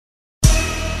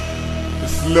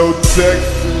Lil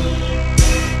Texan.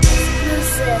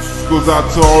 Goes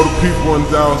out to all the people in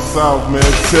down south, man,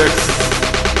 Texas.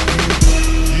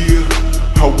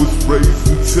 Yeah, I was raised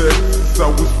in Texas. I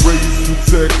was raised in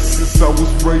Texas. I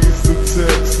was raised in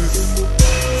Texas.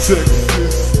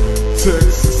 Texas,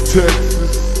 Texas,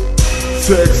 Texas,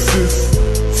 Texas,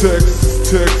 Texas,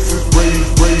 Texas.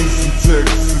 Raised in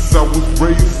Texas. I was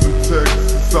raised in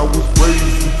Texas. I was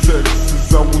raised in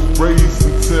Texas. I was raised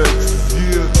in Texas.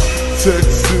 Yeah,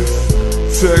 Texas,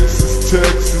 Texas,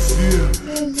 Texas. Yeah.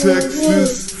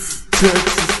 Texas,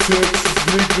 Texas, Texas,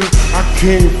 nigga. I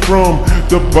came from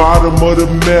the bottom of the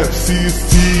map,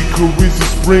 CST, Carissa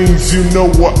Springs, you know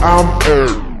where I'm at.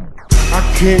 I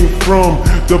came from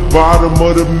the bottom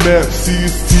of the map,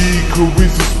 CST,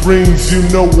 Carissa Springs, you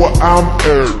know where I'm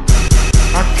at.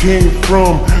 I came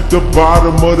from the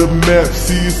bottom of the map,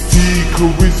 CST,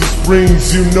 Carissa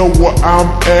Springs, you know where I'm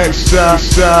at.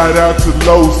 Shout out to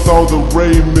Los on the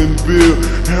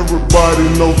Raymondville. Everybody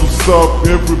knows what's up,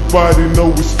 everybody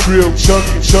know it's trill.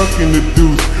 Chucking the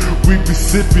deuce, we be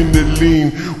sipping the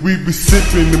lean, we be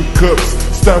sipping them cups,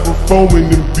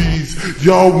 styrofoaming them bees.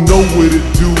 Y'all know what it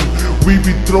do. We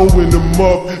be throwing them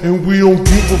up, and we don't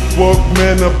give a fuck,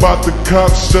 man, about the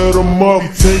cops, shut them up. We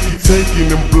taking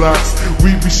them blocks,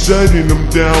 we be shutting them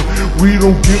down. We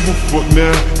don't give a fuck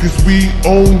now, cause we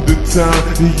own the town.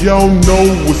 And y'all know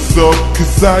what's up,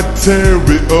 cause I tear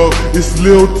it up. It's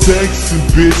Lil Texan,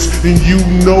 bitch, and you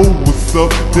know what's up.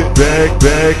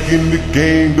 Back in the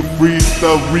game, the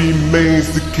freestyle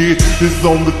remains. The kid is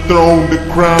on the throne, the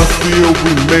crown still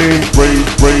remains.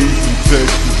 Raised in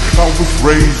Texas. I was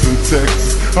raised in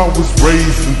Texas, I was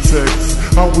raised in Texas,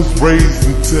 I was raised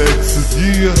in Texas,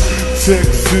 yeah.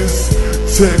 Texas,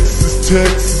 Texas,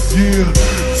 Texas, yeah.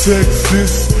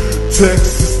 Texas,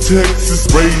 Texas, Texas,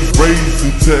 raised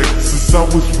in Texas. I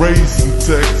was raised in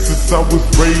Texas, I was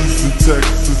raised in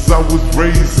Texas, I was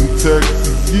raised in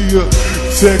Texas, yeah.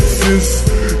 Texas,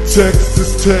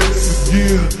 Texas, Texas,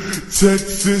 yeah.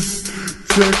 Texas,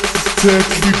 Texas,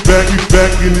 Texas, we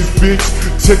back in this bitch.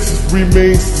 Texas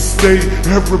remains the state.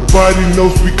 Everybody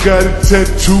knows we got it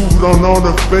tattooed on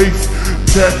our face,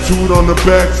 tattooed on the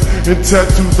backs, and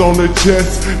tattoos on the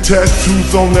chest,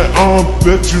 tattoos on the arm.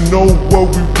 Bet you know where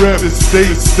we rep. The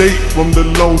state from the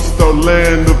Lone Star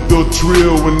land of the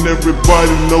drill, and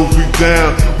everybody knows we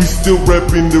down. We still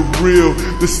repping the real,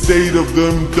 the state of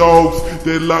them dogs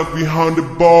that lock behind the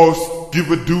bars. Give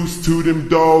a deuce to them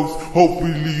dogs.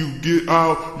 Hopefully you get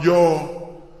out, y'all.